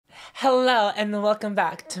Hello and welcome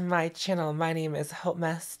back to my channel. My name is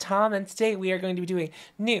hautemesstom and today we are going to be doing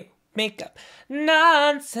new makeup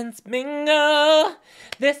nonsense bingo.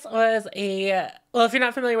 This was well, if you're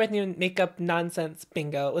not familiar with new makeup nonsense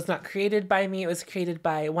bingo, it was not created by me. It was created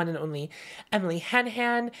by one and only Emily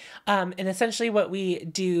Henhan. And essentially what we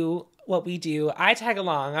do, I tag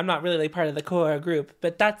along. I'm not really like part of the core group,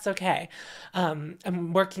 but that's okay.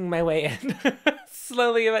 I'm working my way in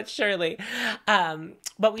slowly but surely.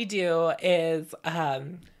 What we do is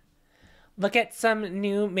look at some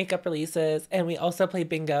new makeup releases, and we also play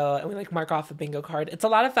bingo, and we like mark off a bingo card. It's a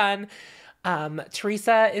lot of fun.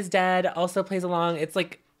 Teresa is Dead also plays along. It's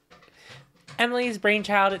like Emily's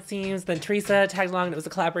brainchild, it seems. Then Teresa tagged along, and it was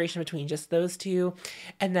a collaboration between just those two.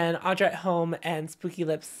 And then Audra at Home and Spooky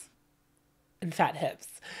Lips and Fat Hips.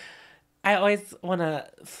 I always want to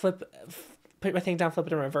put my thing down, flip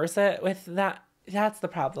it, and reverse it with that. That's the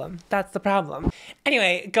problem. That's the problem.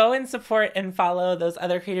 Anyway, go and support and follow those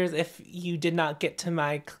other creators if you did not get to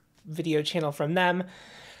my video channel from them.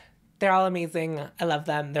 They're all amazing. I love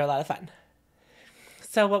them. They're a lot of fun.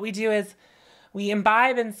 So what we do is we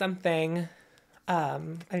imbibe in something. I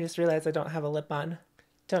just realized I don't have a lip on.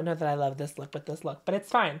 Don't know that I love this lip with this look, but it's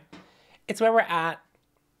fine. It's where we're at.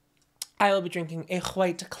 I will be drinking a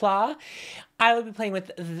White Claw. I will be playing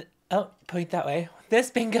with, point that way, this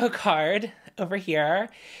bingo card over here.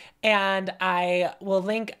 And I will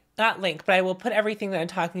but I will put everything that I'm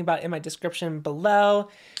talking about in my description below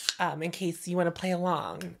in case you want to play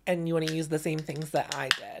along and you want to use the same things that I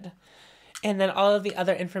did. And then all of the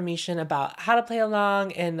other information about how to play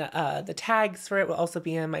along and the tags for it will also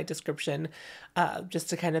be in my description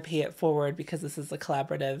just to kind of pay it forward because this is a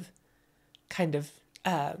collaborative kind of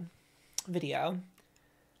video.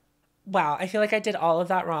 Wow, I feel like I did all of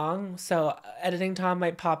that wrong. So editing Tom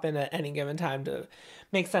might pop in at any given time to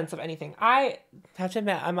make sense of anything. I have to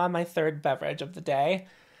admit, I'm on my third beverage of the day.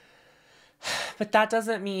 But that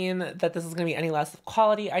doesn't mean that this is going to be any less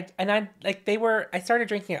quality. I started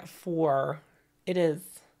drinking at 4. It is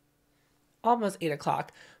almost 8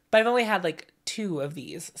 o'clock. But I've only had like 2 of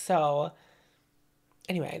these. So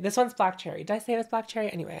anyway, this one's black cherry. Did I say it was black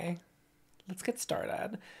cherry? Anyway, let's get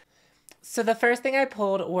started. So the first thing I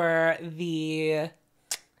pulled were the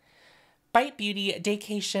Bite Beauty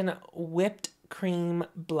Daycation Whipped Cream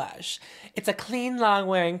Blush. It's a clean,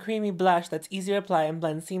 long-wearing, creamy blush that's easy to apply and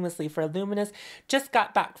blend seamlessly for a luminous, just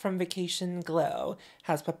got back from vacation glow.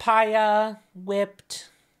 Has papaya, whipped.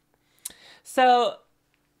 So,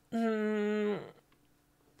 hold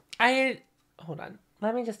on.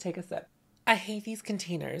 Let me just take a sip. I hate these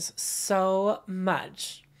containers so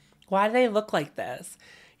much. Why do they look like this?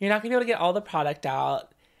 You're not gonna be able to get all the product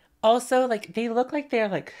out. Also, like, they look like they're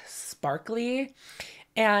like sparkly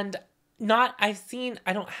and I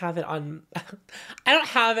don't have it on, I don't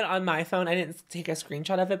have it on my phone. I didn't take a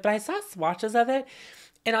screenshot of it, but I saw swatches of it.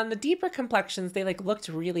 And on the deeper complexions, they like looked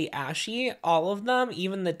really ashy, all of them,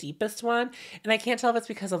 even the deepest one. And I can't tell if it's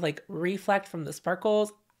because of like reflect from the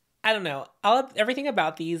sparkles. I don't know. Everything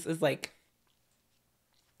about these is like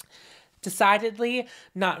decidedly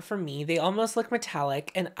not for me. They almost look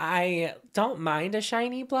metallic, and I don't mind a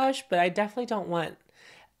shiny blush, but I definitely don't want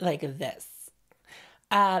like this.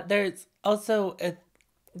 There's also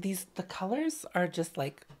the colors are just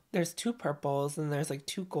like, there's 2 purples and there's like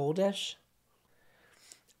 2 goldish.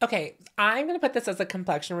 Okay, I'm gonna put this as a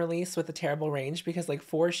complexion release with a terrible range because like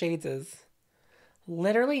 4 shades is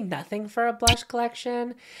literally nothing for a blush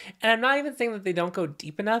collection. And I'm not even saying that they don't go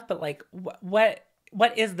deep enough, but like what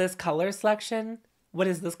is this color selection? What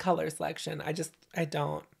is this color selection? I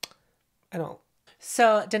don't.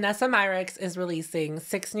 So Danessa Myricks is releasing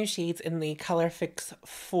 6 new shades in the Colorfix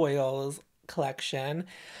Foils collection.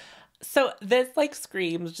 So this like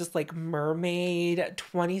screams just like Mermaid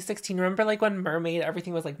 2016. Remember like when Mermaid,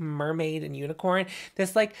 everything was like mermaid and unicorn?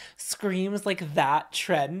 This like screams like that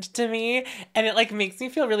trend to me. And it like makes me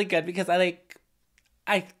feel really good because I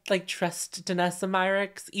trust Danessa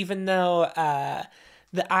Myricks, even though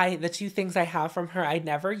the 2 things I have from her I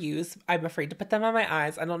never use. I'm afraid to put them on my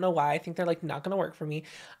eyes. I don't know why. I think they're like not gonna work for me.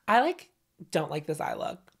 I like don't like this eye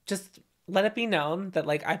look. Just let it be known that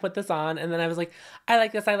like I put this on and then I was like, I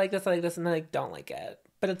like this, and then I like don't like it.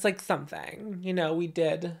 But it's like something, you know, we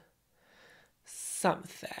did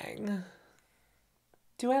something.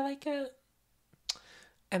 Do I like it?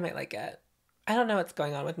 I might like it. I don't know what's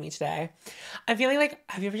going on with me today. I'm feeling like,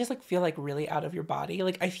 have you ever just like feel like really out of your body?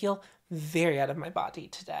 Like I feel very out of my body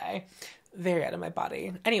today. Very out of my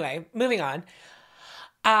body. Anyway, moving on.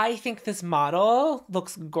 I think this model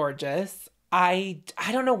looks gorgeous. I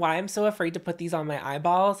don't know why I'm so afraid to put these on my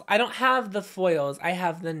eyeballs. I don't have the foils. I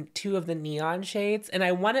have the two of the neon shades, and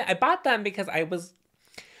I bought them because I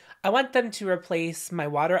want them to replace my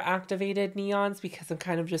water activated neons because I'm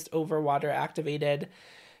kind of just over water activated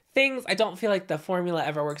things. I don't feel like the formula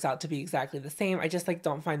ever works out to be exactly the same. I just like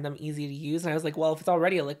don't find them easy to use. And I was like, well, if it's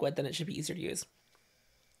already a liquid, then it should be easier to use.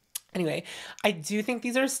 Anyway, I do think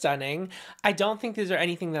these are stunning. I don't think these are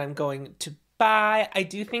anything that I'm going to buy. I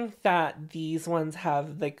do think that these ones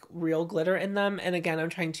have like real glitter in them. And again, I'm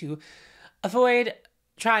trying to avoid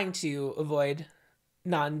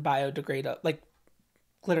non-biodegradable, like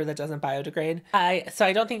glitter that doesn't biodegrade. So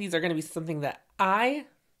I don't think these are going to be something that I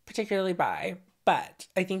particularly buy, but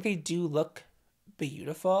I think they do look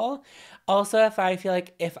beautiful. Also, if I feel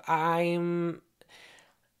like it's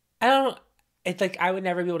like I would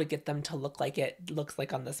never be able to get them to look like it looks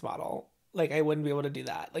like on this model. Like I wouldn't be able to do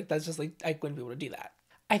that. Like that's just like, I wouldn't be able to do that.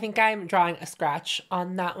 I think I'm drawing a scratch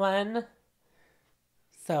on that one.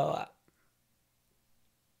 So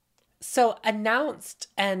announced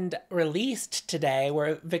and released today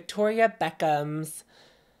were Victoria Beckham's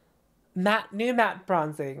new matte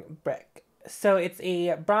bronzing brick. So it's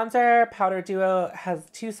a bronzer powder duo, has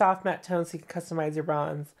 2 soft matte tones so you can customize your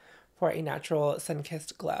bronze for a natural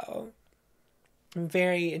sun-kissed glow. I'm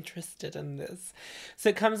very interested in this. So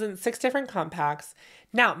it comes in 6 different compacts.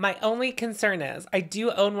 Now, my only concern is I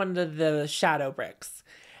do own one of the shadow bricks,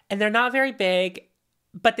 and they're not very big,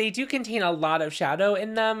 but they do contain a lot of shadow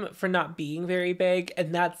in them for not being very big,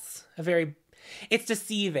 and it's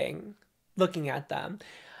deceiving looking at them.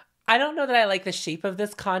 I don't know that I like the shape of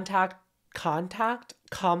this compact I'm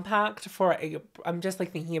just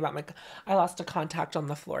like thinking about I lost a contact on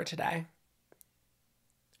the floor today.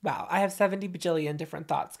 Wow, I have 70 bajillion different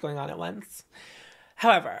thoughts going on at once.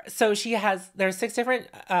 However, so there's 6 different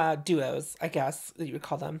duos, I guess that you would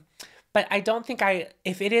call them. But I don't think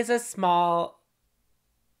if it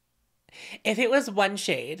was one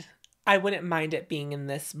shade, I wouldn't mind it being in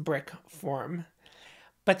this brick form.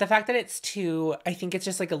 But the fact that it's 2, I think it's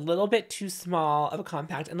just like a little bit too small of a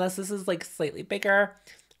compact. Unless this is like slightly bigger,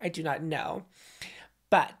 I do not know.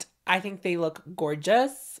 But I think they look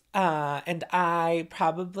gorgeous. And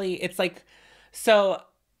so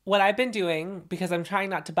what I've been doing, because I'm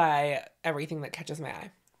trying not to buy everything that catches my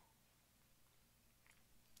eye,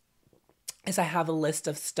 is I have a list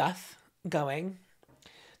of stuff going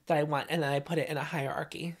that I want, and then I put it in a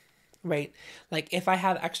hierarchy, right? Like if I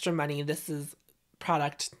have extra money, this is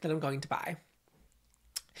product that I'm going to buy.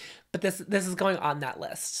 But this is going on that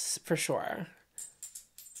list for sure.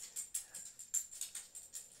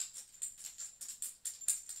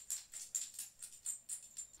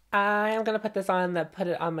 I am going to put this on put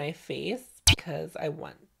it on my face because I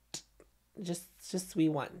want. We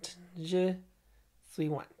want.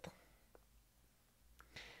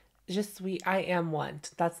 I am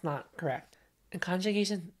want. That's not correct. And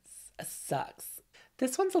conjugation sucks.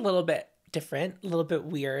 This one's a little bit different, a little bit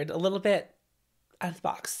weird, a little bit out of the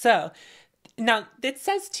box. So now it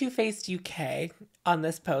says Too Faced UK on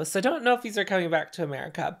this post. So I don't know if these are coming back to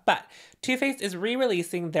America, but Too Faced is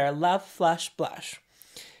re-releasing their Love Flush Blush.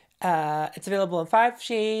 It's available in 5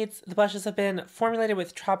 shades. The blushes have been formulated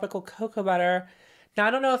with tropical cocoa butter. Now,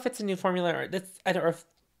 I don't know if it's a new formula or I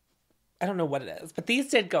don't know what it is, but these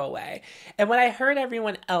did go away. And what I heard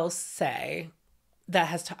everyone else say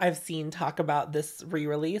that I've seen talk about this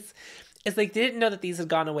re-release is like they didn't know that these had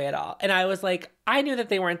gone away at all. And I was like, I knew that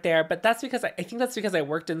they weren't there, but that's because I think that's because I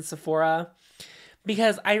worked in Sephora.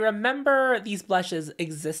 Because I remember these blushes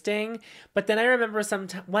existing, but then I remember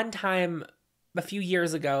one time a few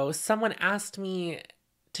years ago, someone asked me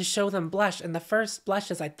to show them blush, and the first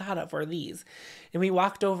blushes I thought of were these. And we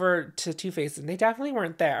walked over to Too Faced, and they definitely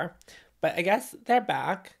weren't there. But I guess they're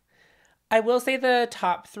back. I will say the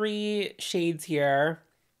top 3 shades here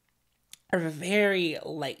are very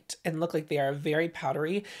light and look like they are very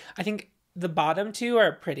powdery. I think the bottom 2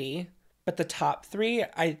 are pretty, but the top 3,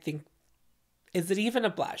 I think, is it even a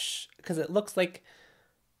blush? Because it looks like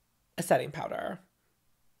a setting powder.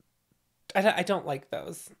 I don't like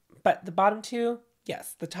those. But the bottom 2,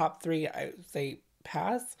 yes. The top 3, I would say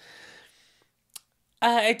pass.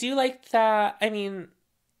 I do like that. I mean,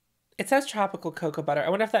 it says tropical cocoa butter. I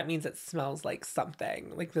wonder if that means it smells like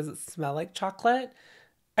something. Like, does it smell like chocolate?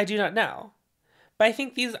 I do not know. But I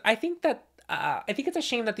think it's a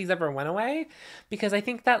shame that these ever went away, because I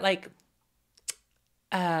think that like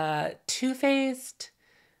Too Faced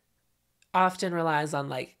often relies on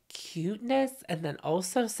like cuteness and then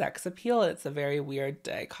also sex appeal. It's a very weird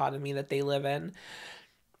dichotomy that they live in.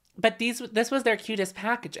 But this was their cutest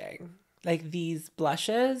packaging. Like these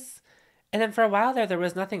blushes And then for a while there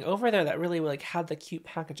was nothing over there that really like had the cute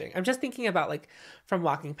packaging. I'm just thinking about like from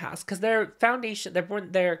walking past, because their foundation,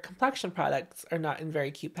 their complexion products are not in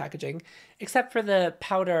very cute packaging, except for the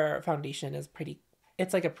powder foundation is pretty,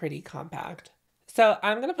 it's like a pretty compact. So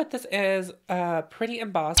I'm going to put this as pretty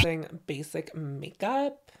embossing basic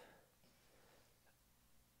makeup,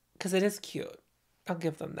 because it is cute. I'll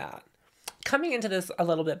give them that. Coming into this a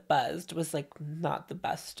little bit buzzed was like not the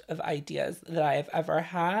best of ideas that I've ever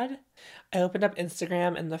had. I opened up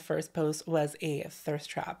Instagram and the first post was a thirst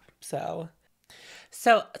trap. So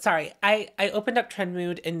sorry, I opened up Trend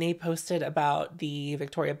Mood and they posted about the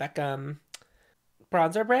Victoria Beckham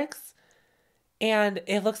bronzer bricks, and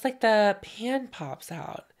it looks like the pan pops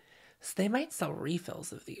out. So they might sell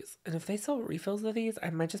refills of these. And if they sell refills of these, I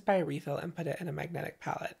might just buy a refill and put it in a magnetic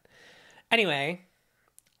palette. Anyway,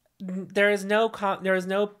 there is no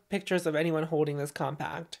pictures of anyone holding this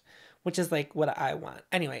compact, which is like what I want.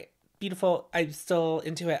 Anyway, beautiful. I'm still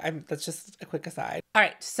into it. That's just a quick aside. All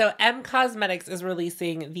right, so M Cosmetics is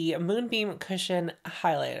releasing the Moonbeam Cushion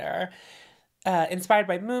Highlighter, inspired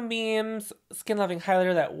by moonbeams, skin loving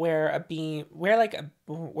highlighter that wear a beam.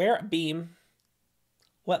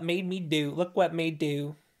 What made me do? Look what made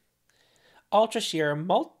do. Ultra sheer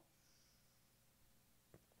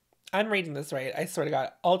I'm reading this right, I swear to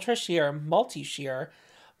God. Ultra Sheer, Multi-Sheer,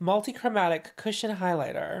 Multi-Chromatic Cushion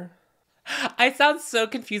Highlighter. I sound so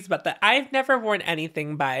confused about that. I've never worn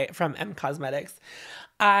anything from M Cosmetics.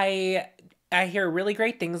 I hear really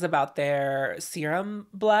great things about their serum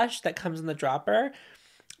blush that comes in the dropper.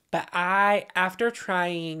 But after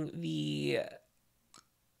trying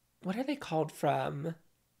what are they called from?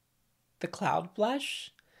 The Cloud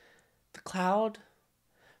blush? The Cloud?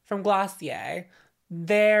 From Glossier.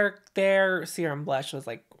 Their serum blush was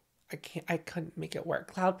like, I couldn't make it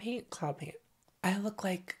work. Cloud paint. I look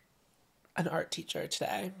like an art teacher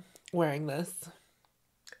today wearing this.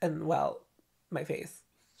 And well, my face.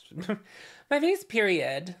 My face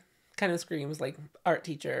period kind of screams like art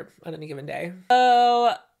teacher on any given day.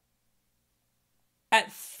 So at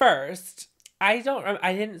first, I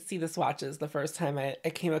didn't see the swatches the first time I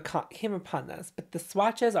came upon this, but the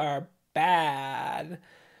swatches are bad.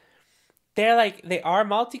 They are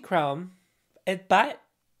multi-chrome, but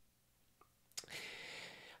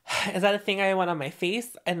is that a thing I want on my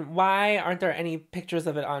face? And why aren't there any pictures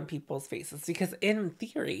of it on people's faces? Because in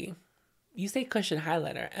theory, you say cushion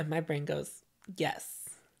highlighter and my brain goes, yes.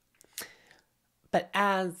 But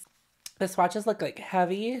as the swatches look like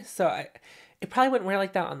heavy, so it probably wouldn't wear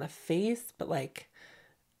like that on the face, but like,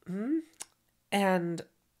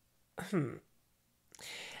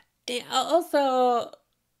 Also,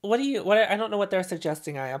 I don't know what they're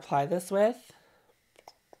suggesting I apply this with.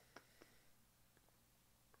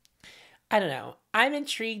 I don't know. I'm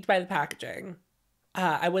intrigued by the packaging.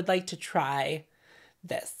 I would like to try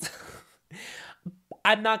this.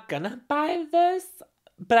 I'm not gonna buy this,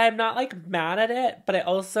 but I'm not like mad at it. But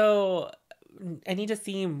I need to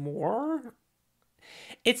see more.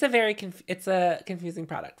 It's a confusing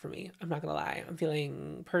product for me. I'm not gonna lie. I'm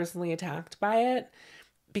feeling personally attacked by it,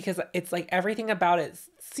 because it's like everything about it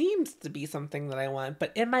seems to be something that I want,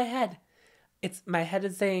 but in my head, my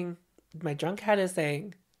drunk head is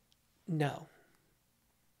saying, no.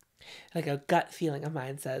 Like a gut feeling of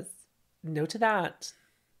mine says, no to that.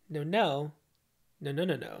 No, no. No, no,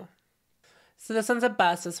 no, no. So this one's a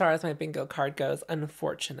bust as far as my bingo card goes,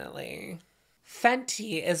 unfortunately.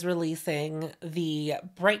 Fenty is releasing the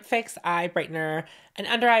BrightFix Eye Brightener, an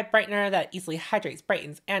under eye brightener that easily hydrates,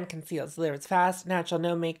 brightens, and conceals. Delivers fast, natural,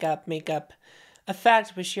 no makeup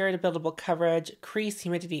effect with sheer buildable coverage, crease,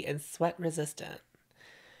 humidity, and sweat resistant.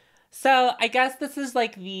 So I guess this is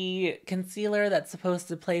like the concealer that's supposed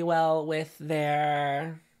to play well with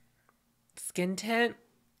their skin tint.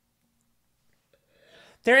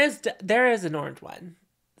 There is an orange one.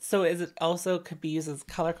 So is it also could be used as a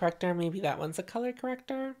color corrector? Maybe that one's a color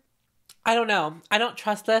corrector? I don't know. I don't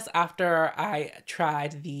trust this after I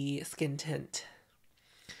tried the skin tint.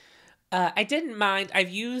 I didn't mind. I've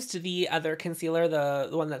used the other concealer, the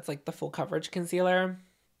one that's like the full coverage concealer.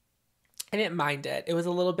 I didn't mind it. It was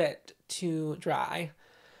a little bit too dry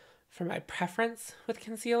for my preference with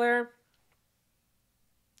concealer.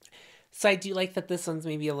 So I do like that this one's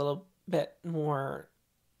maybe a little bit more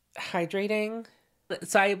hydrating.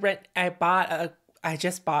 So I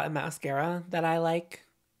just bought a mascara that I like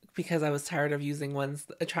because I was tired of trying ones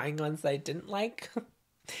that I didn't like.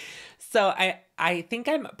 So I think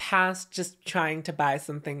I'm past just trying to buy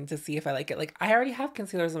something to see if I like it. Like I already have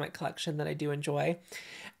concealers in my collection that I do enjoy.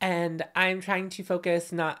 And I'm trying to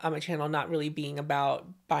focus not on my channel, not really being about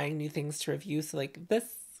buying new things to review. So like this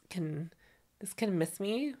can miss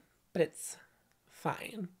me but it's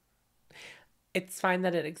fine. It's fine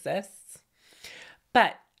that it exists.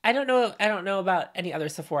 But I don't know about any other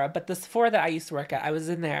Sephora, but the Sephora that I used to work at, I was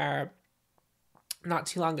in there not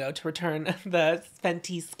too long ago to return the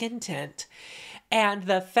Fenty skin tint. And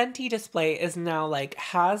the Fenty display is now like,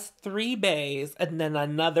 has 3 bays and then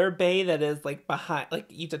another bay that is like behind, like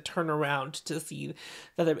you have to turn around to see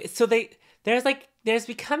the other bay. So there's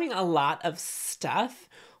becoming a lot of stuff,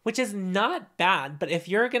 which is not bad. But if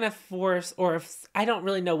you're going to force, or if, I don't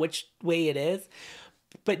really know which way it is,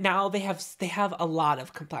 but now they have a lot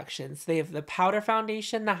of complexions. They have the powder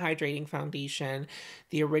foundation, the hydrating foundation,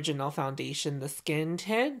 the original foundation, the skin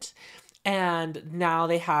tint, and now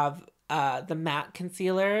they have the matte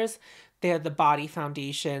concealers. They have the body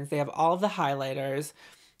foundations. They have all of the highlighters.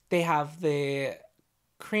 They have the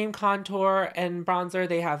cream contour and bronzer.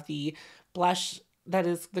 They have the blush that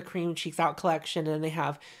is the Cream Cheeks Out collection, and they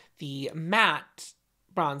have the matte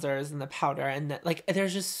bronzers and the powder, and like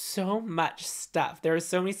there's just so much stuff. There are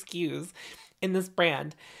so many SKUs in this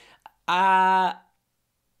brand. Why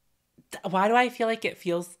do I feel like it's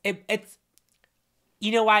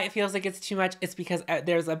you know why it feels like it's too much? It's because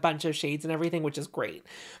there's a bunch of shades and everything, which is great,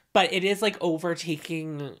 but it is like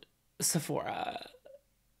overtaking Sephora,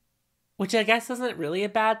 which I guess isn't really a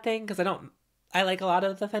bad thing, because I like a lot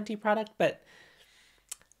of the Fenty product, but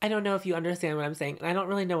I don't know if you understand what I'm saying, and I don't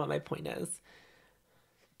really know what my point is.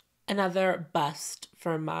 Another bust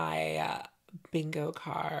for my bingo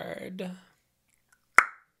card.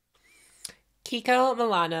 Kiko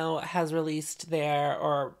Milano has released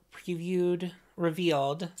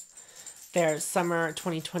revealed their summer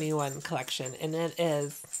 2021 collection, and it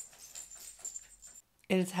is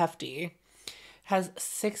hefty. Has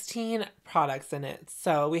 16 products in it.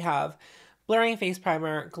 So we have blurring face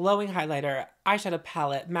primer, glowing highlighter, eyeshadow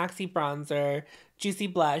palette, maxi bronzer, juicy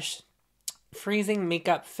blush, freezing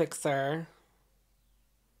makeup fixer,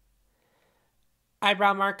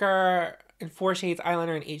 eyebrow marker in 4 shades,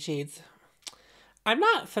 eyeliner in 8 shades. I'm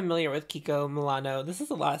not familiar with Kiko Milano. This is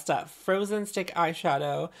a lot of stuff. Frozen stick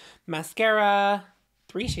eyeshadow, mascara,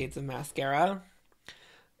 3 shades of mascara,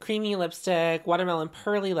 creamy lipstick, watermelon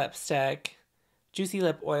pearly lipstick, juicy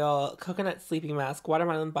lip oil, coconut sleeping mask,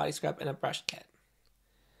 watermelon body scrub, and a brush kit.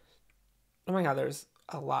 Oh my god, there's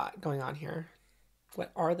a lot going on here.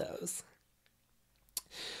 What are those?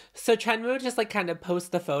 So Trendmood just like kind of posts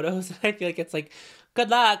the photos, and I feel like it's like, good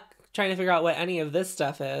luck trying to figure out what any of this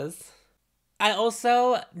stuff is. I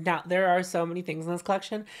also, now there are so many things in this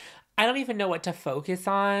collection, I don't even know what to focus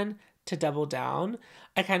on to double down.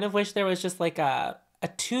 I kind of wish there was just like a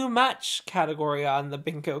too much category on the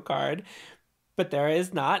bingo card, but there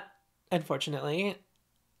is not, unfortunately.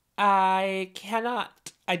 I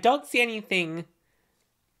don't see anything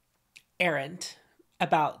errant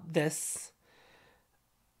about this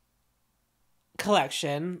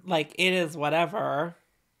collection. Like, it is whatever.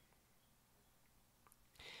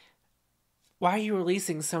 Why are you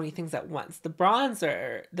releasing so many things at once? The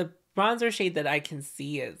bronzer shade that I can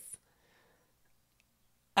see is,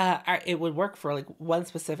 it would work for like one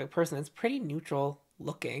specific person. It's pretty neutral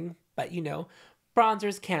looking, but you know,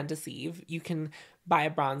 bronzers can deceive. You can buy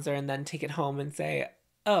a bronzer and then take it home and say,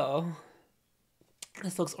 oh,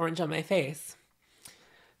 this looks orange on my face.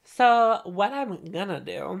 So what I'm gonna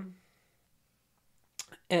do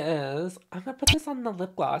is I'm gonna put this on the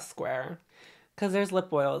lip gloss square, because there's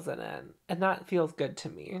lip oils in it, and that feels good to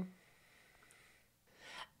me.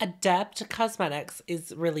 Adept Cosmetics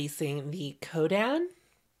is releasing the Codan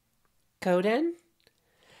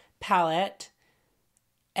palette.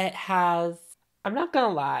 It has, I'm not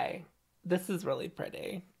gonna lie, this is really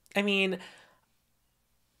pretty. I mean,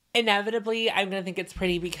 inevitably, I'm gonna think it's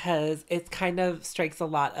pretty because it kind of strikes a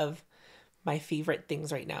lot of my favorite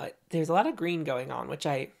things right now. There's a lot of green going on, which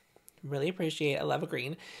I really appreciate. I love a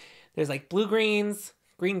green. There's like blue greens,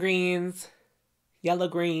 green greens, yellow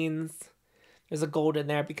greens. There's a gold in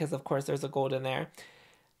there because, of course, there's a gold in there.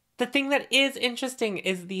 The thing that is interesting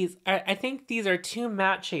is these, I think these are 2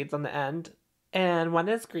 matte shades on the end, and one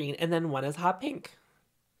is green and then one is hot pink.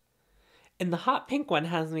 And the hot pink one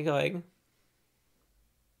has me going,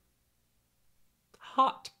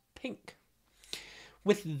 hot pink.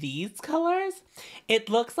 With these colors, it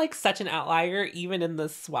looks like such an outlier even in the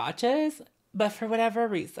swatches. But for whatever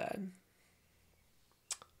reason,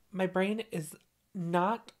 my brain is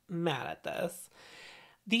not mad at this.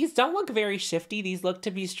 These don't look very shifty. These look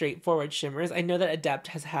to be straightforward shimmers. I know that Adept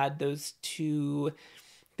has had those 2,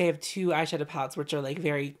 they have 2 eyeshadow palettes which are like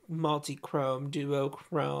very multi-chrome,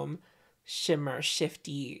 duochrome, shimmer,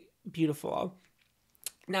 shifty, beautiful.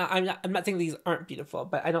 Now, I'm not saying these aren't beautiful,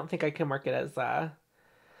 but I don't think I can mark it as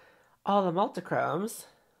all the multichromes.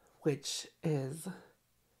 which is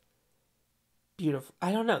beautiful.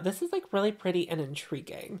 I don't know. This is like really pretty and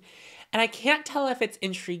intriguing. And I can't tell if it's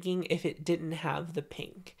intriguing if it didn't have the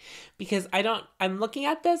pink. Because I'm looking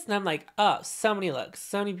at this and I'm like, oh, so many looks.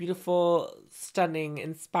 So many beautiful, stunning,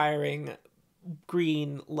 inspiring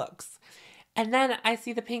green looks. And then I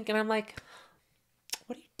see the pink and I'm like,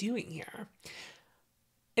 what are you doing here?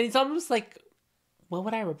 And it's almost like, what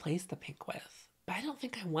would I replace the pink with? But I don't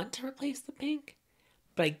think I want to replace the pink.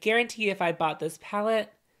 But I guarantee if I bought this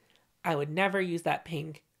palette, I would never use that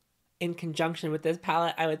pink in conjunction with this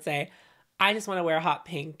palette. I would say, I just want to wear a hot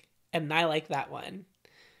pink and I like that one.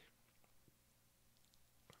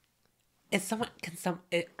 If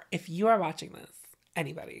you are watching this,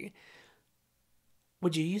 anybody,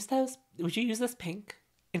 would you use this pink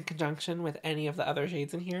in conjunction with any of the other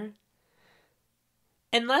shades in here?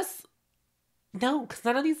 No, because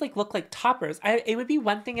none of these like look like toppers. It would be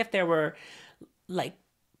one thing if there were like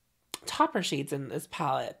topper shades in this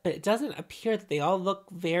palette, but it doesn't appear that they all look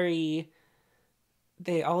very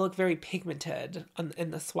pigmented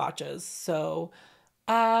in the swatches. So,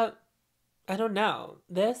 I don't know.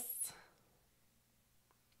 This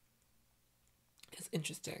is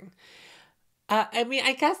interesting. I mean,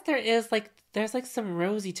 I guess there's like some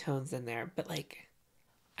rosy tones in there, but like,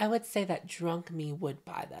 I would say that drunk me would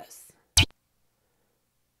buy this.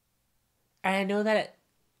 And I know that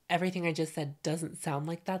everything I just said doesn't sound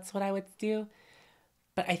like that's what I would do,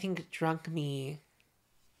 but I think drunk me,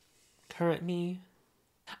 current me,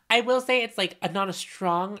 I will say it's like not a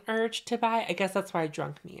strong urge to buy. I guess that's why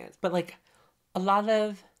drunk me is, but like a lot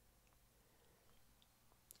of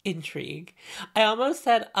intrigue. I almost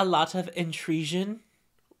said a lot of intrusion.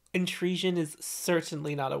 Intrusion is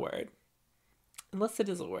certainly not a word. Unless it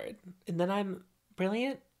is a word. And then I'm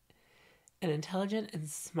brilliant and intelligent and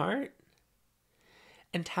smart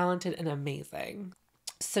and talented and amazing.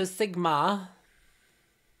 So Sigma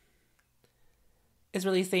is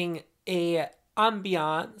releasing a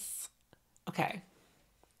Ambiance. Okay.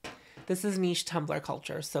 This is niche Tumblr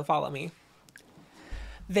culture, so follow me.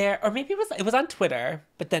 Or maybe it was on Twitter,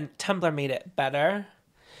 but then Tumblr made it better.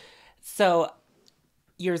 So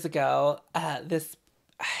years ago, this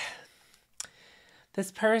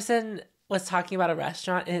person was talking about a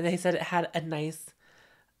restaurant and they said it had a nice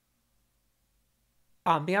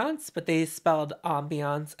ambiance, but they spelled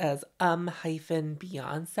ambiance as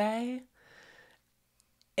Beyonce.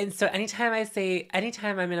 And so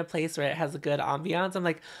anytime I'm in a place where it has a good ambiance, I'm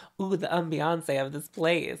like, ooh, the Beyonce of this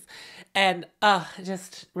place. And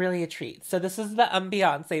just really a treat. So this is the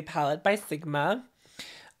Beyonce palette by Sigma.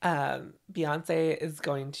 Beyonce is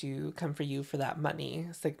going to come for you for that money,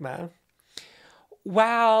 Sigma.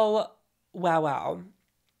 Wow. Wow, wow.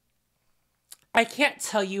 I can't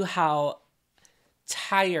tell you how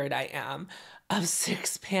tired I am of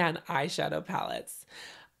 6-pan eyeshadow palettes.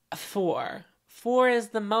 4 is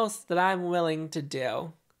the most that I'm willing to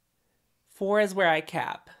do. 4 is where I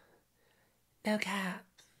cap. No cap.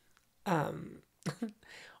 Am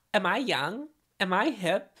I young? Am I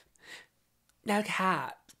hip? No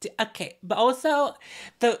cap. Okay, but also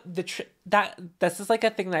this is like a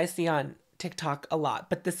thing that I see on TikTok a lot,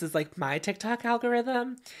 but this is like my TikTok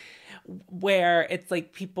algorithm where it's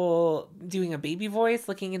like people doing a baby voice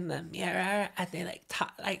looking in the mirror and they like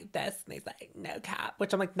talk like this and they like no cap,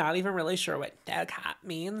 which I'm like not even really sure what no cap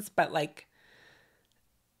means, but like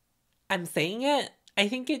I'm saying it. I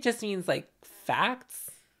think it just means like facts,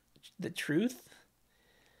 the truth.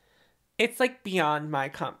 It's like beyond my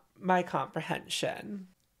comprehension.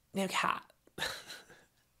 No cap.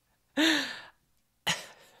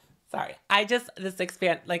 Sorry. The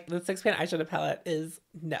 6-pan eyeshadow palette is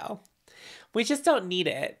no. We just don't need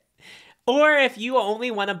it. Or if you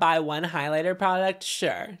only want to buy one highlighter product,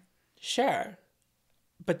 sure.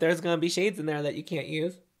 But there's going to be shades in there that you can't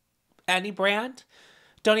use. Any brand,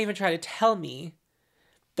 don't even try to tell me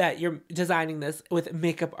that you're designing this with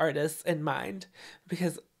makeup artists in mind.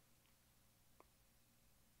 Because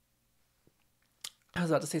I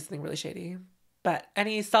was about to say something really shady. But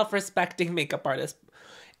any self-respecting makeup artist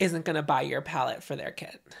isn't going to buy your palette for their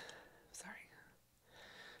kit. Sorry.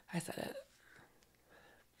 I said it.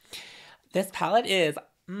 This palette is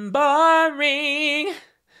boring.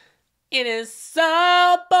 It is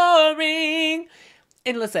so boring.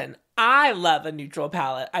 And listen, I love a neutral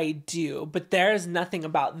palette. I do. But there's nothing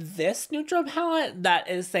about this neutral palette that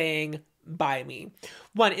is saying, buy me.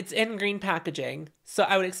 One, it's in green packaging. So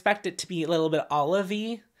I would expect it to be a little bit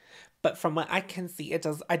olive-y. But from what I can see,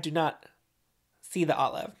 I do not see the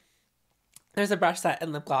olive. There's a brush set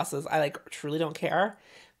and lip glosses. I truly don't care.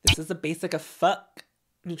 This is a basic as fuck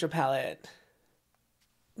neutral palette.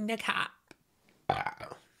 No cap.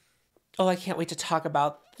 Oh, I can't wait to talk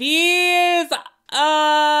about these.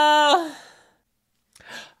 Oh,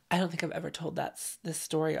 I don't think I've ever told this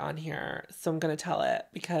story on here, so I'm gonna tell it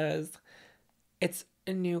because it's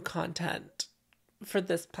new content for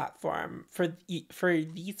this platform, for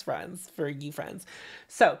these friends, for you friends.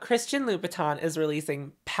 So Christian Louboutin is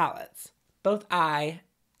releasing palettes, both eye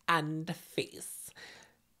and face.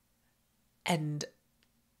 And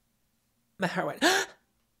my heart went,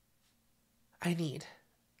 I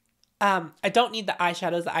don't need the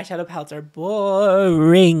eyeshadows. The eyeshadow palettes are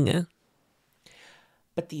boring.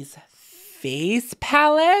 But these face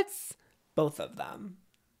palettes, both of them.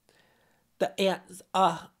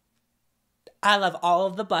 I love all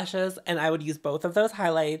of the blushes, and I would use both of those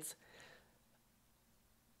highlights.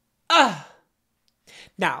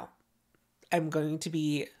 Now, I'm going to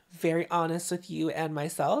be very honest with you and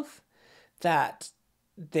myself that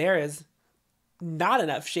there is not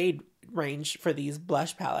enough shade range for these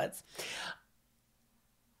blush palettes.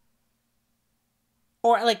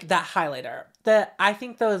 Or like that highlighter. I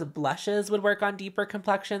think those blushes would work on deeper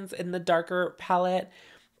complexions in the darker palette,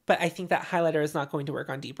 but I think that highlighter is not going to work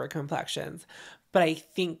on deeper complexions. But I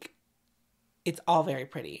think it's all very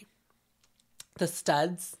pretty. The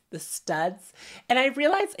studs. And I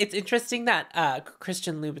realize it's interesting that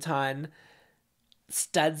Christian Louboutin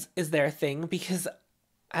studs is their thing, because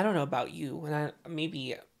I don't know about you, and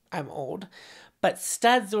maybe I'm old, but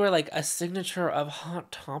studs were like a signature of Hot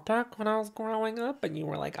Topic when I was growing up, and you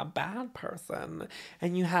were like a bad person,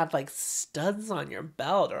 and you had like studs on your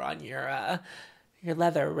belt or on your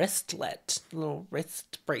leather wristlet, little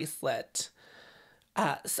wrist bracelet.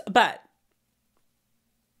 But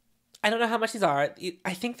I don't know how much these are.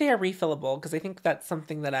 I think they are refillable, because I think that's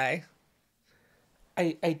something that I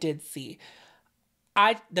did see.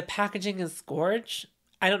 The packaging is gorge.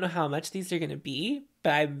 I don't know how much these are going to be,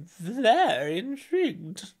 but I'm very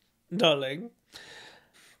intrigued, darling.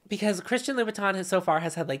 Because Christian Louboutin so far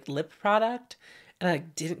has had like lip product, and I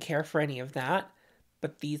didn't care for any of that.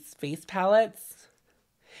 But these face palettes,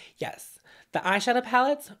 yes. The eyeshadow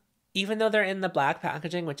palettes, even though they're in the black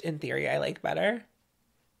packaging, which in theory I like better,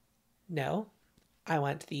 no, I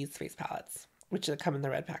want these face palettes, which come in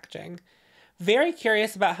the red packaging. Very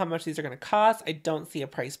curious about how much these are going to cost. I don't see a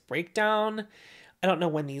price breakdown. I don't know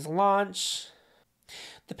when these launch.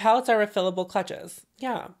 The palettes are refillable clutches.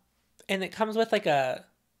 Yeah. And it comes with like a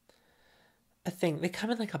thing. They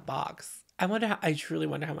come in like a box. I truly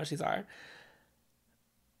wonder how much these are.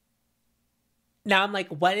 Now I'm like,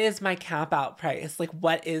 what is my cap out price? Like,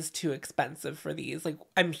 what is too expensive for these? Like,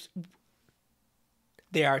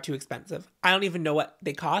 they are too expensive. I don't even know what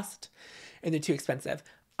they cost, and they're too expensive.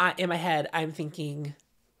 In my head, I'm thinking,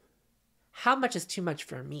 how much is too much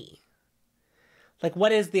for me? Like,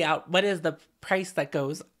 what is the price that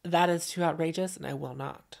goes, that is too outrageous, and I will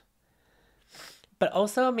not. But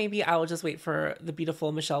also, maybe I will just wait for the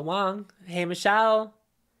beautiful Michelle Wong. Hey, Michelle.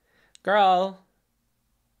 Girl.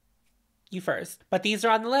 You first. But these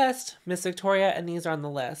are on the list. Miss Victoria, and these are on the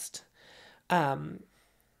list. Wow.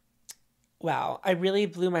 I really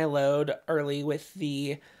blew my load early with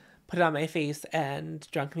the put it on my face and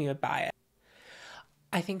drunk me would buy it.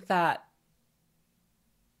 I think that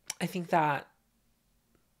the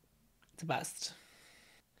best.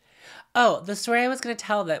 Oh, the story I was going to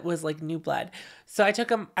tell that was like new blood. So I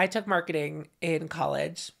took marketing in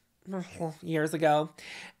college years ago,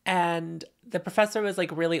 and the professor was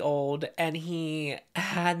like really old, and he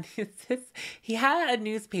had a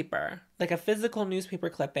newspaper, like a physical newspaper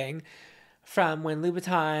clipping from when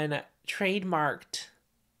Louboutin trademarked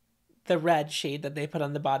the red shade that they put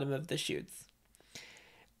on the bottom of the shoots.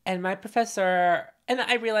 And my professor, and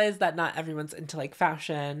I realized that not everyone's into like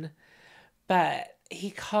fashion, but he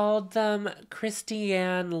called them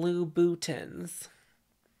Christian Louboutins.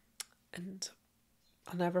 And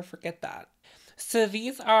I'll never forget that. So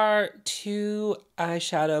these are 2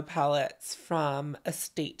 eyeshadow palettes from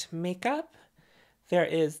Estate Makeup. There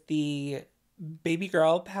is the Baby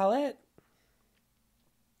Girl palette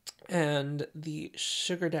and the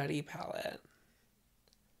Sugar Daddy palette.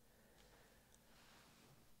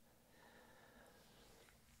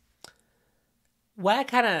 What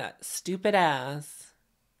kind of stupid ass,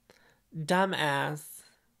 dumb ass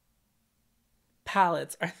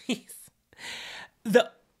palettes are these?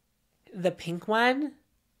 The pink one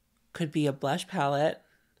could be a blush palette.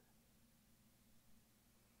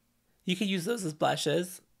 You could use those as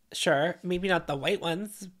blushes. Sure. Maybe not the white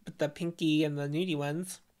ones, but the pinky and the nudie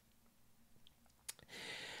ones.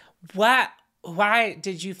 Why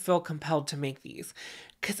did you feel compelled to make these?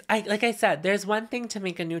 Because like I said, there's one thing to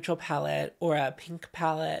make a neutral palette or a pink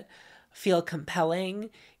palette feel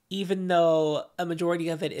compelling even though a majority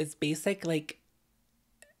of it is basic, like,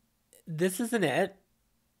 this isn't it.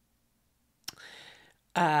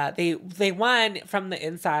 They won from the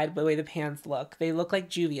inside by the way the pans look. They look like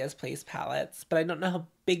Juvia's Place palettes, but I don't know how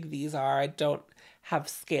big these are. I don't have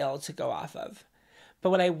scale to go off of. But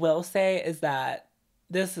what I will say is that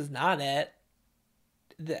this is not it.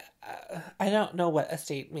 I don't know what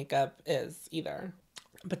estate makeup is either,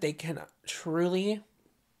 but they can truly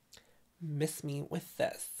miss me with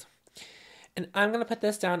this. And I'm going to put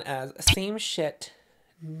this down as same shit,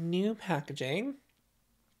 new packaging,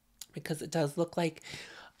 because it does look like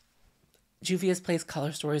Juvia's Place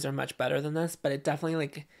color stories are much better than this, but it definitely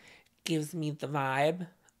like gives me the vibe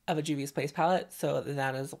of a Juvia's Place palette, so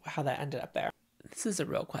that is how that ended up there. This is a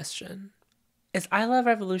real question. Is I Love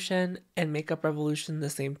Revolution and Makeup Revolution the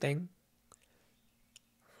same thing?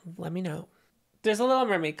 Let me know. There's a Little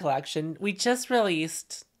Mermaid collection. We just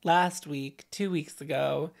released last week, 2 weeks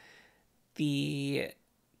ago, the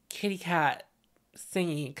Kitty Cat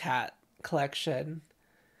Singing Cat collection.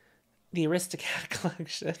 The Aristocat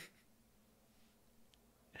collection.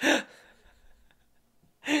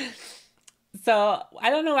 So, I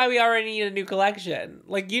don't know why we already need a new collection.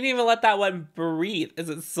 Like, you didn't even let that one breathe. Is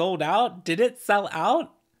it sold out? Did it sell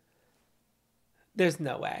out? There's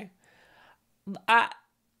no way.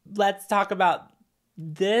 Let's talk about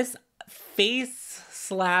this face /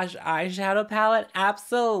 eyeshadow palette.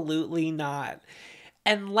 Absolutely not.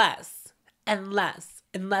 Unless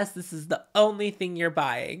this is the only thing you're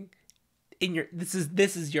buying.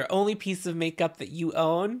 This is your only piece of makeup that you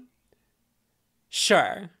own.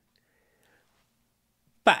 Sure.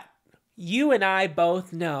 But you and I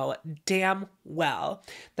both know damn well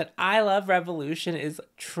that I Love Revolution is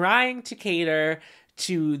trying to cater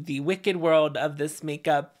to the wicked world of this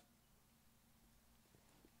makeup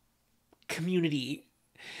community.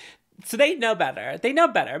 So they know better. They know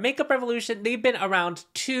better. Makeup Revolution, they've been around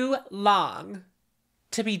too long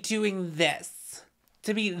to be doing this.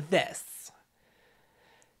 To be this.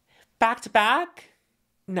 Back to back?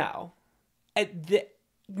 No.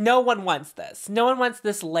 No one wants this. No one wants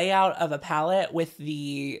this layout of a palette with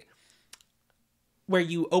where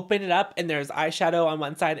you open it up and there's eyeshadow on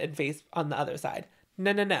one side and face on the other side.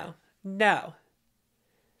 No, no, no. No.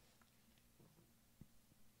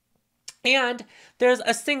 And there's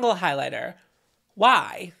a single highlighter.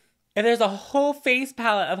 Why? If there's a whole face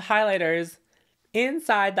palette of highlighters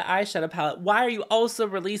inside the eyeshadow palette, why are you also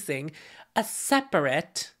releasing a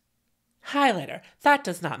separate highlighter? That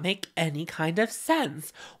does not make any kind of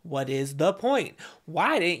sense. What is the point?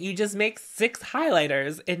 Why didn't you just make 6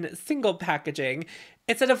 highlighters in single packaging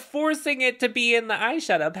instead of forcing it to be in the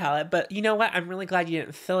eyeshadow palette? But you know what? I'm really glad you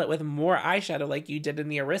didn't fill it with more eyeshadow like you did in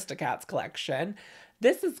the Aristocats collection.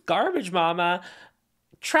 This is garbage, mama.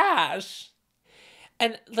 Trash.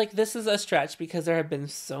 And like, this is a stretch because there have been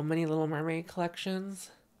so many Little Mermaid collections.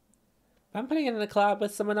 I'm putting it in a collab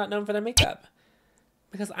with someone not known for their makeup.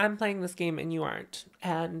 Because I'm playing this game and you aren't.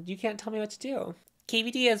 And you can't tell me what to do.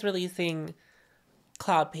 KVD is releasing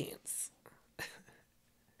cloud paints.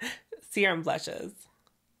 Serum blushes.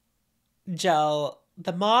 Gel.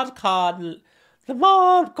 The ModCon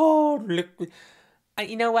liquid.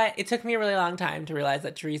 You know what? It took me a really long time to realize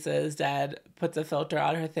that Teresa is Dead puts a filter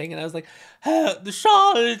on her thing. And I was like, the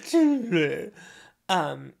Charlotte.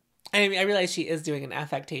 I realized she is doing an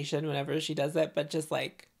affectation whenever she does it. But just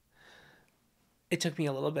like, it took me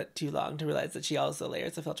a little bit too long to realize that she also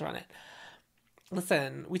layers a filter on it.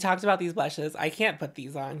 Listen, we talked about these blushes. I can't put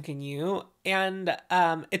these on, can you? And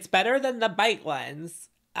it's better than the Bite ones.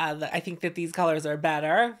 I think that these colors are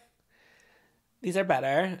better. These are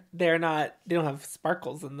better. They don't have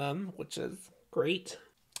sparkles in them, which is great.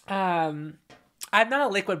 I'm not a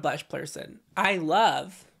liquid blush person. I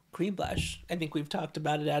love cream blush. I think we've talked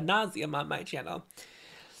about it ad nauseum on my channel.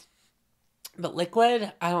 But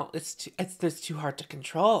liquid, it's too hard to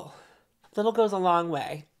control. Little goes a long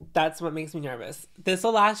way. That's what makes me nervous. This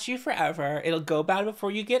will last you forever. It'll go bad before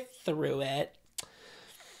you get through it.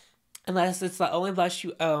 Unless it's the only blush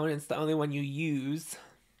you own. It's the only one you use.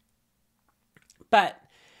 But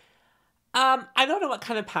I don't know what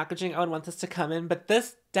kind of packaging I would want this to come in. But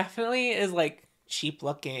this definitely is like cheap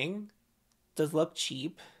looking. Does look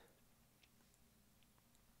cheap.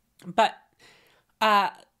 But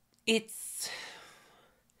it's...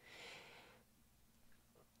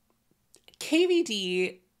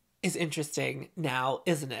 KVD is interesting now,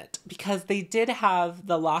 isn't it? Because they did have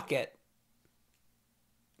the Locket.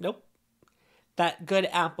 Nope. That Good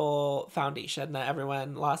Apple foundation that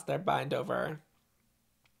everyone lost their mind over.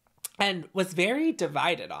 And was very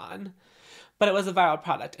divided on. But it was a viral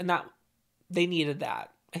product. And that they needed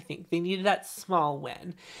that I think they needed that small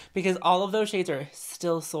win because all of those shades are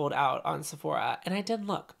still sold out on Sephora. And I did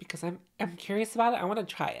look because I'm curious about it. I want to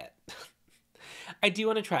try it. I do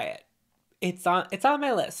want to try it. It's on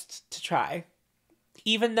my list to try.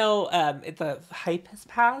 Even though the hype has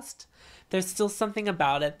passed, there's still something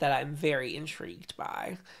about it that I'm very intrigued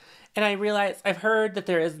by. And I realize I've heard that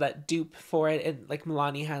there is that dupe for it, and like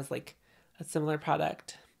Milani has like a similar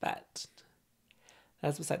product, but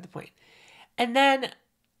that's beside the point. And then,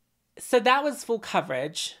 so that was full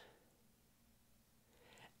coverage.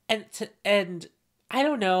 And I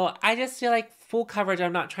don't know. I just feel like full coverage,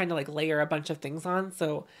 I'm not trying to like layer a bunch of things on.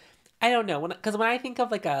 So I don't know. Because when I think of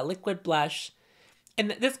like a liquid blush,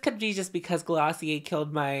 and this could be just because Glossier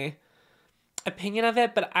killed my opinion of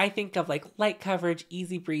it, but I think of like light coverage,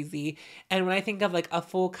 easy breezy. And when I think of like a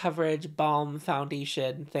full coverage balm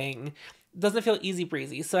foundation thing, it doesn't feel easy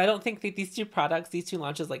breezy. So I don't think that these two products, these two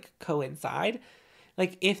launches like coincide.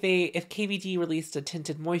 Like if KVD released a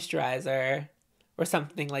tinted moisturizer or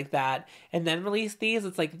something like that and then released these,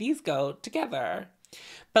 it's like these go together.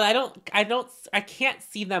 But I can't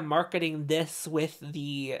see them marketing this with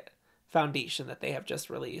the foundation that they have just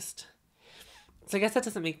released. So I guess that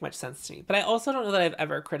doesn't make much sense to me. But I also don't know that I've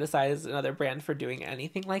ever criticized another brand for doing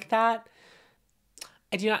anything like that.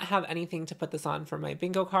 I do not have anything to put this on for my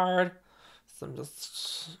bingo card. So I'm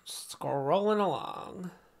just scrolling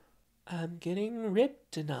along. I'm getting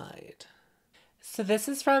ripped tonight. So this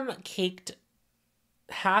is from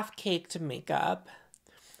Half Caked Makeup.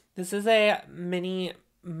 This is a mini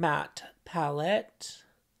matte palette.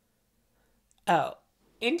 Oh,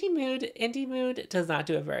 Indie Mood does not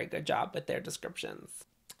do a very good job with their descriptions.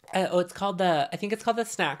 I think it's called the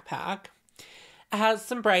Snack Pack. It has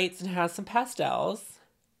some brights and it has some pastels.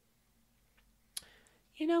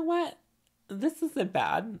 You know what? This isn't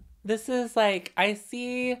bad. This is like, I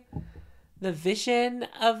see the vision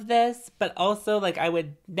of this, but also like I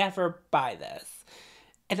would never buy this.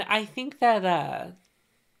 And I think that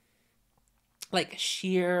like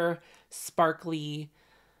sheer sparkly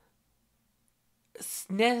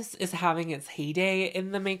ness is having its heyday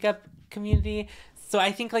in the makeup community. So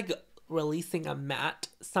I think like releasing a matte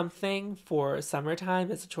something for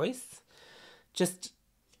summertime is a choice.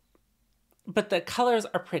 But the colors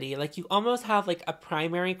are pretty. Like you almost have like a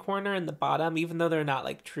primary corner in the bottom, even though they're not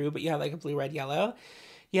like true, but you have like a blue, red, yellow.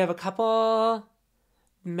 You have a couple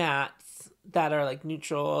mattes that are like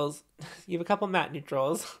neutrals. You have a couple matte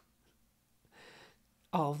neutrals.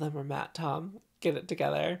 All of them are matte, Tom. Get it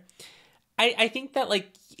together. I think that like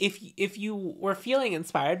if you were feeling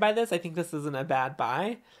inspired by this, I think this isn't a bad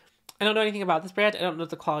buy. I don't know anything about this brand. I don't know what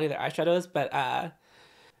the quality of their eyeshadow is, but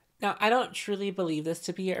now I don't truly believe this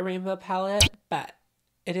to be a rainbow palette, but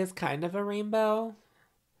it is kind of a rainbow.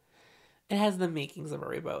 It has the makings of a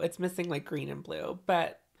rainbow. It's missing like green and blue,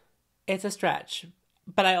 but it's a stretch.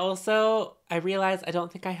 But I realize I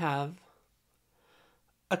don't think I have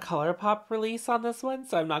a ColourPop release on this one,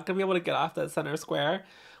 so I'm not going to be able to get off the center square,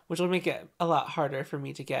 which will make it a lot harder for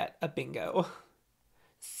me to get a bingo.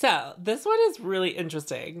 So this one is really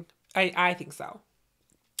interesting. I think so.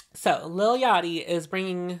 So Lil Yachty is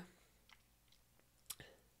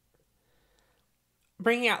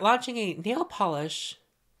launching a nail polish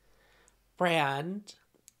brand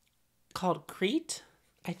called Crete,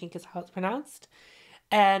 I think is how it's pronounced.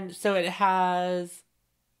 And so it's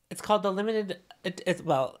called the limited, it's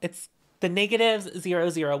the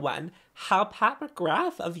 -001. How Pat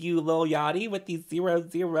McGrath of you, Lil Yachty, with these 0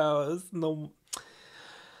 No.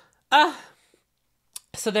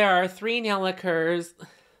 So there are 3 nail liquors.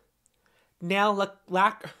 Nail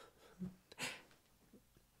liquor.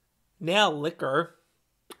 Nail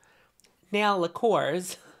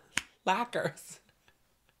liqueurs. Lacquers.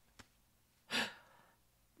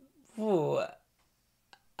 Ooh.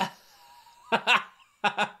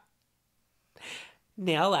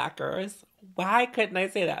 Nail lacquers. Why couldn't I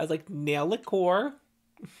say that? I was like, nail liqueur.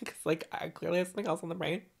 Because like I clearly have something else on the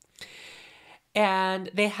brain. And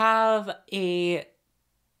they have a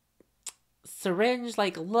syringe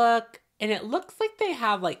like look, and it looks like they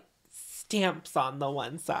have like stamps on the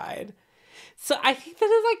one side. So I think that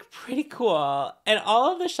is like pretty cool. And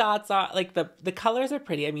all of the shots are like the colors are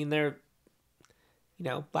pretty. I mean, they're,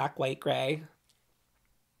 black, white, gray.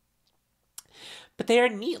 But they are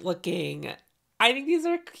neat looking. I think these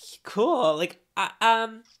are cool. Like, I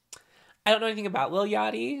don't know anything about Lil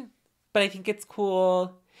Yachty, but I think it's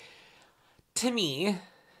cool. To me,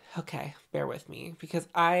 okay, bear with me, because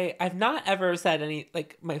I've not ever said any,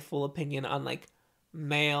 like, my full opinion on, like,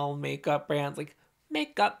 male makeup brands, like,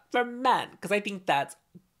 makeup for men, because I think that's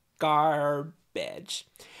garbage.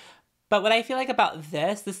 But what I feel like about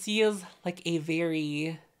this feels like a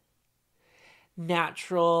very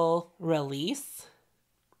natural release.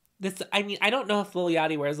 This, I mean, I don't know if Lil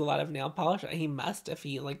Yachty wears a lot of nail polish. He must if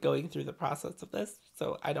he like going through the process of this.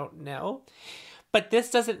 So I don't know. But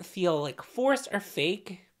this doesn't feel like forced or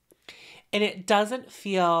fake. And it doesn't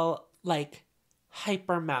feel like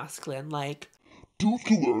hyper masculine. Like, dudes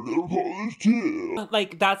can wear nail polish too.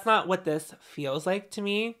 Like, that's not what this feels like to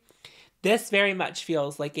me. This very much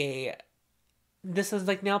feels like this is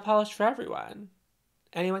like nail polish for everyone.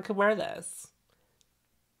 Anyone could wear this.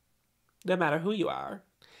 No matter who you are.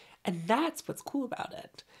 And that's what's cool about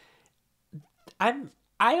it. I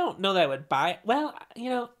don't know that I would buy, well,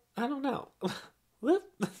 you know, I don't know. I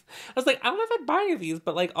was like, I don't know if I'd buy any of these,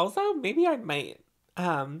 but like also maybe I might.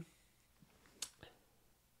 But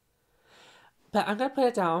I'm gonna put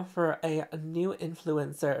it down for a new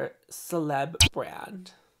influencer celeb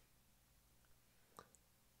brand.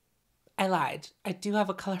 I lied. I do have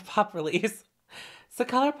a ColourPop release. So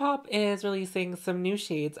ColourPop is releasing some new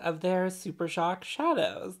shades of their Supershock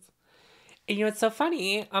shadows. And you know, it's so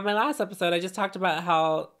funny. On my last episode, I just talked about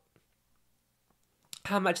how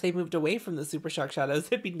much they moved away from the Supershock shadows.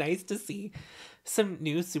 It'd be nice to see some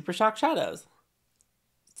new Supershock shadows.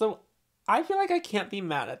 So I feel like I can't be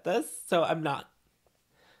mad at this. So I'm not.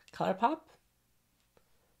 ColourPop,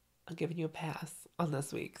 I'm giving you a pass on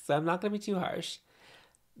this week. So I'm not going to be too harsh.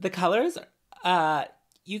 The colors,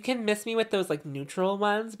 you can miss me with those like neutral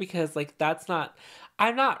ones because like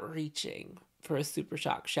I'm not reaching for a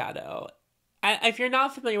Supershock shadow. If you're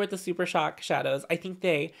not familiar with the Supershock shadows, I think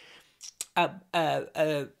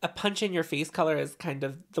a punch in your face color is kind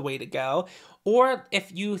of the way to go. Or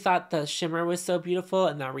if you thought the shimmer was so beautiful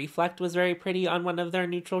and the reflect was very pretty on one of their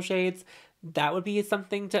neutral shades, that would be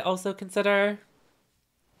something to also consider.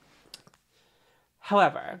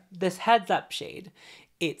 However, this Heads Up shade,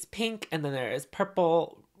 it's pink and then there is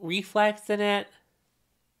purple reflex in it.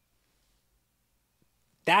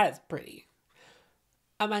 That is pretty.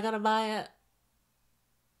 Am I gonna buy it?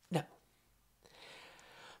 No.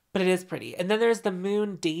 But it is pretty. And then there's the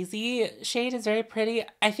Moon Daisy shade is very pretty.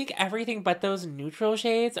 I think everything but those neutral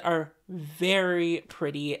shades are very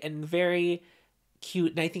pretty and very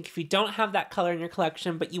cute. And I think if you don't have that color in your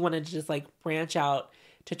collection, but you wanted to just like branch out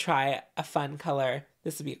to try a fun color,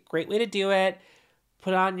 this would be a great way to do it.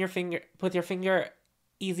 Put on your finger, with your finger,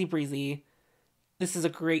 easy breezy. This is a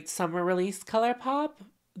great summer release ColourPop.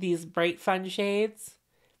 These bright fun shades.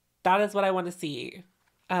 That is what I want to see.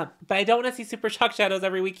 But I don't want to see Super Shock shadows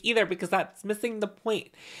every week either because that's missing the point.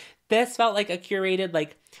 This felt like a curated,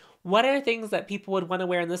 like, what are things that people would want to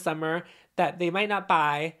wear in the summer that they might not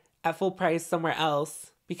buy at full price somewhere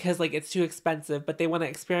else because, like, it's too expensive, but they want to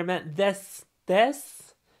experiment. This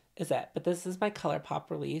is it. But this is my ColourPop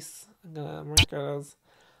release. I'm going to mark those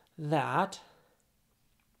that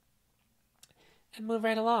and move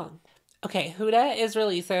right along. Okay, Huda is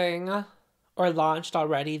releasing or launched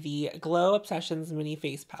already the Glow Obsessions mini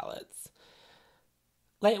face palettes.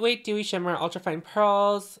 Lightweight dewy shimmer, ultrafine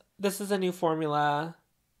pearls. This is a new formula.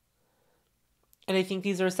 And I think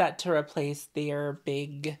these are set to replace their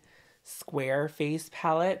big square face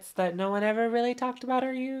palettes that no one ever really talked about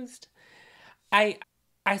or used. I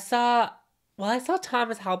saw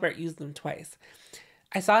Thomas Halbert use them twice.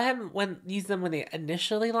 I saw him use them when they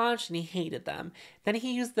initially launched and he hated them. Then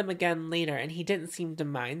he used them again later and he didn't seem to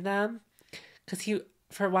mind them. Because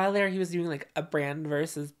for a while there, he was doing like a brand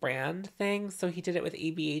versus brand thing. So he did it with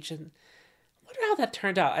ABH and I wonder how that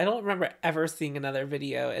turned out. I don't remember ever seeing another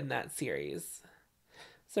video in that series.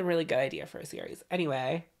 It's a really good idea for a series.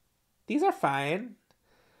 Anyway, these are fine.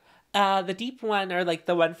 The deep one, or like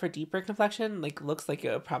the one for deeper complexion, like looks like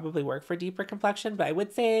it would probably work for deeper complexion. But I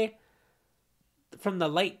would say from the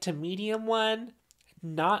light to medium one,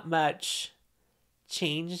 not much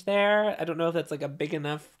change there. I don't know if that's like a big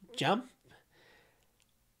enough jump.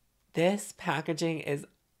 This packaging is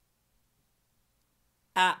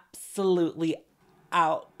absolutely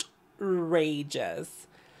outrageous.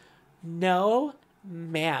 No,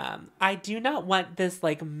 ma'am. I do not want this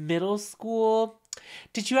like middle school.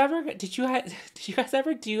 Did you guys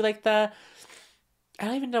ever do like I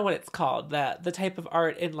don't even know what it's called, the type of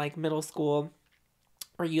art in like middle school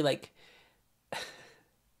where you like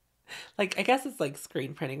I guess it's like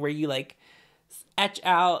screen printing where you like etch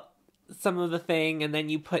out some of the thing and then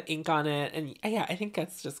you put ink on it, and yeah, I think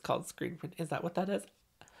that's just called screen print. Is that what that is?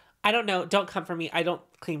 I don't know. Don't come for me. I don't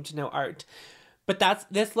claim to know art. But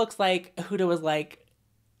this looks like Huda was like,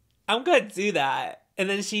 I'm gonna do that. And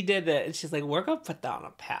then she did it and she's like, we're gonna put that on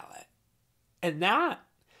a palette. And that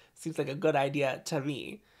seems like a good idea to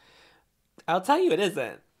me. I'll tell you it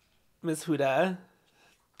isn't, Miss Huda.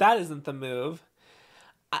 That isn't the move.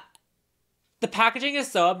 The packaging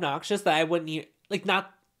is so obnoxious that I wouldn't like,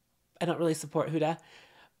 not, I don't really support Huda,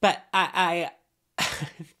 but I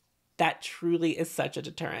that truly is such a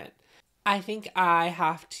deterrent. I think I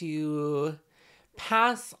have to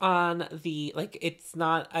pass on the, like, it's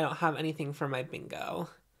not, I don't have anything for my bingo,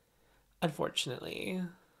 unfortunately.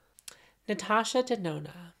 Natasha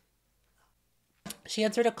Denona. She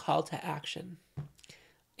answered a call to action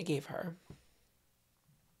I gave her.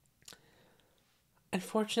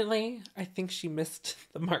 Unfortunately, I think she missed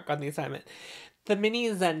the mark on the assignment. The mini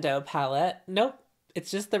Zendo palette. Nope. It's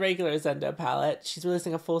just the regular Zendo palette. She's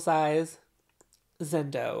releasing a full-size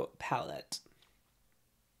Zendo palette.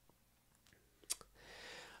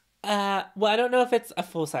 Well, I don't know if it's a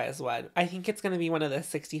full-size one. I think it's going to be one of the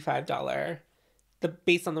 $65,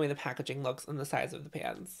 based on the way the packaging looks and the size of the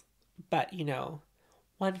pans. But, you know,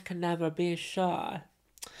 one can never be sure.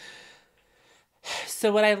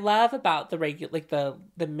 So what I love about the regular, like the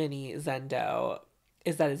mini Zendo,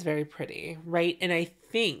 is that it's very pretty, right? And I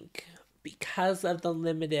think because of the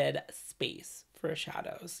limited space for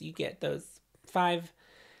shadows, you get five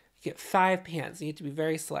pans. You need to be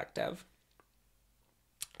very selective.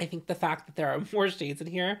 I think the fact that there are more shades in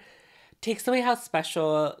here takes away how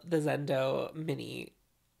special the Zendo mini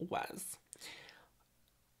was.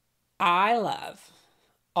 I love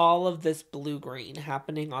all of this blue-green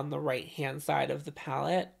happening on the right-hand side of the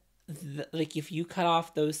palette. Like, if you cut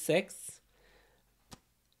off those 6,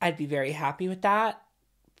 I'd be very happy with that.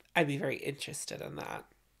 I'd be very interested in that.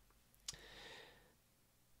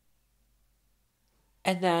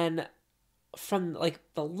 And then from, like,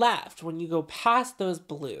 the left, when you go past those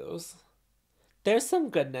blues, there's some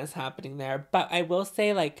goodness happening there. But I will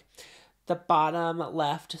say, like, the bottom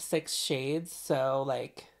left 6 shades, so,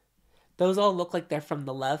 like, those all look like they're from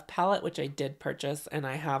the Love palette, which I did purchase, and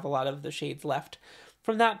I have a lot of the shades left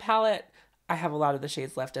from that palette. I have a lot of the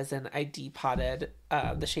shades left, as in I depotted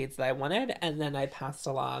the shades that I wanted, and then I passed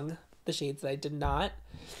along the shades that I did not.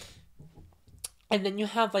 And then you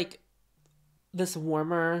have, like, this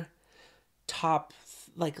warmer top,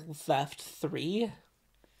 like, left 3.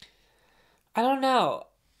 I don't know.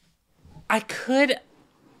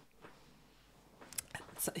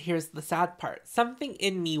 So here's the sad part. Something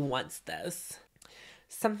in me wants this.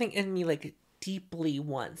 Something in me, like, deeply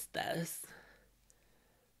wants this.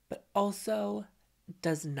 But also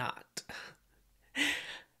does not.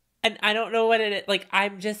 And I don't know what it is. Like,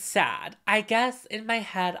 I'm just sad. I guess in my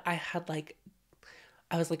head, I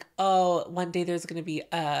was like, oh, one day there's going to be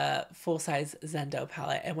a full-size Zendo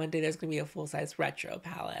palette. And one day there's going to be a full-size retro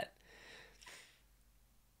palette.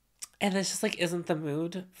 And this just, like, isn't the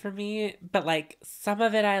mood for me. But, like, some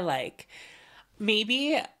of it I like.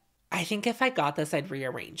 Maybe, I think if I got this, I'd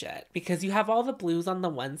rearrange it. Because you have all the blues on the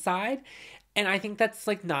one side. And I think that's,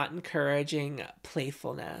 like, not encouraging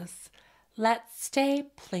playfulness. Let's stay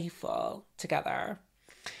playful together.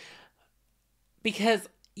 Because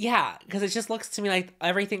it just looks to me like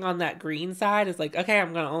everything on that green side is like, okay,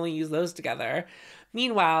 I'm going to only use those together.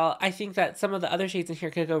 Meanwhile, I think that some of the other shades in here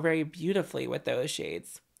could go very beautifully with those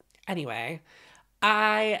shades. Anyway,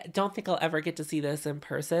 I don't think I'll ever get to see this in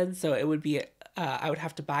person, so it would be, I would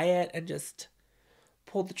have to buy it and just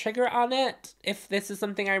pull the trigger on it if this is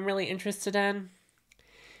something I'm really interested in.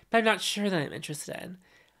 But I'm not sure that I'm interested in.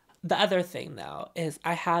 The other thing, though, is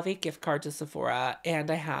I have a gift card to Sephora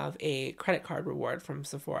and I have a credit card reward from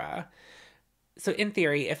Sephora. So in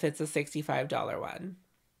theory, if it's a $65 one,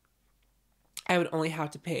 I would only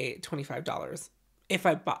have to pay $25 if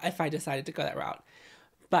I decided to go that route.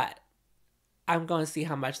 But I'm going to see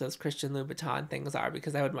how much those Christian Louboutin things are,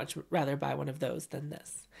 because I would much rather buy one of those than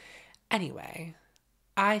this. Anyway,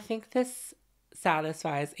 I think this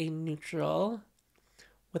satisfies a neutral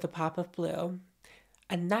with a pop of blue.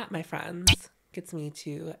 And that, my friends, gets me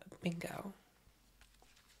to bingo.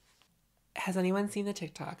 Has anyone seen the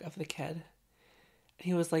TikTok of the kid?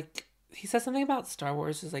 He was like, he said something about Star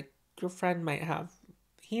Wars. He's like, your friend might have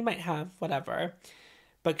whatever,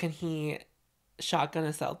 but can he shotgun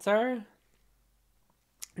a seltzer?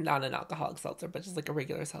 Not an alcoholic seltzer, but just like a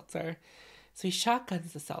regular seltzer. So he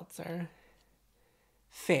shotguns the seltzer,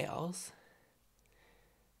 fails,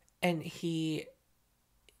 and he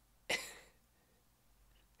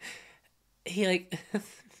like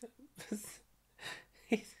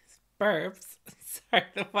he burps. Sorry,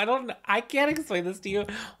 I can't explain this to you.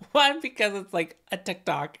 One, because it's like a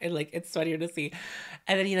TikTok and like it's funnier to see,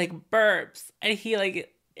 and then he like burps and he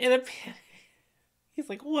like he's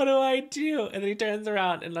like, what do I do? And then he turns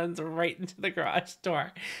around and runs right into the garage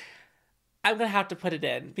door. I'm gonna have to put it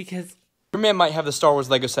in because your man might have the Star Wars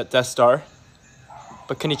Lego set Death Star,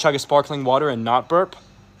 but can he chug a sparkling water and not burp?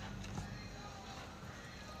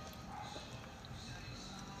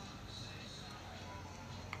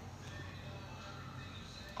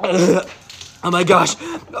 Oh my gosh.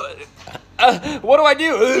 What do I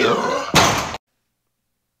do?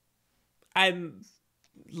 I'm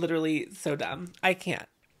literally so dumb. I can't.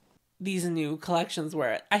 These new collections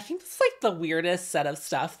were, I think this is like the weirdest set of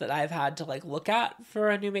stuff that I've had to like look at for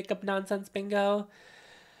a new makeup nonsense bingo.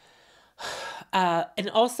 And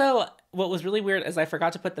also what was really weird is I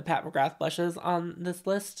forgot to put the Pat McGrath blushes on this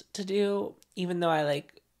list to do, even though I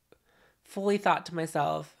like fully thought to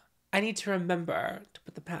myself, I need to remember to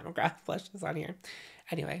put the Pat McGrath blushes on here.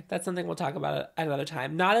 Anyway, that's something we'll talk about at another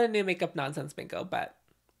time. Not a new makeup nonsense bingo, but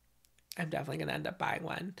I'm definitely going to end up buying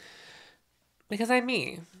one. Because I'm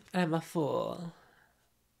me. And I'm a fool.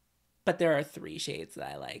 But there are 3 shades that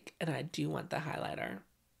I like. And I do want the highlighter.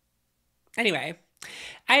 Anyway,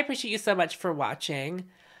 I appreciate you so much for watching.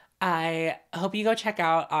 I hope you go check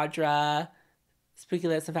out Audra, Spooky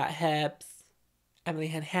Lips and Fat Hips, Emily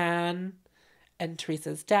Han, and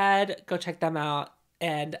Teresa's Dead. Go check them out.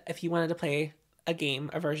 And if you wanted to play a game,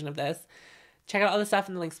 a version of this, check out all the stuff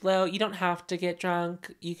in the links below. You don't have to get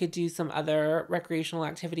drunk. You could do some other recreational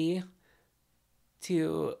activity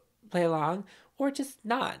to play along, or just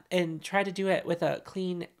not and try to do it with a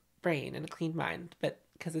clean brain and a clean mind, but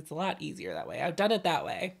because it's a lot easier that way. I've done it that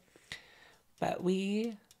way. But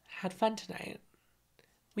we had fun tonight.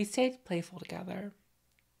 We stayed playful together.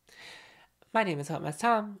 My name is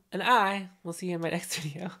hautemesstom, and I will see you in my next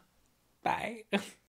video. Bye.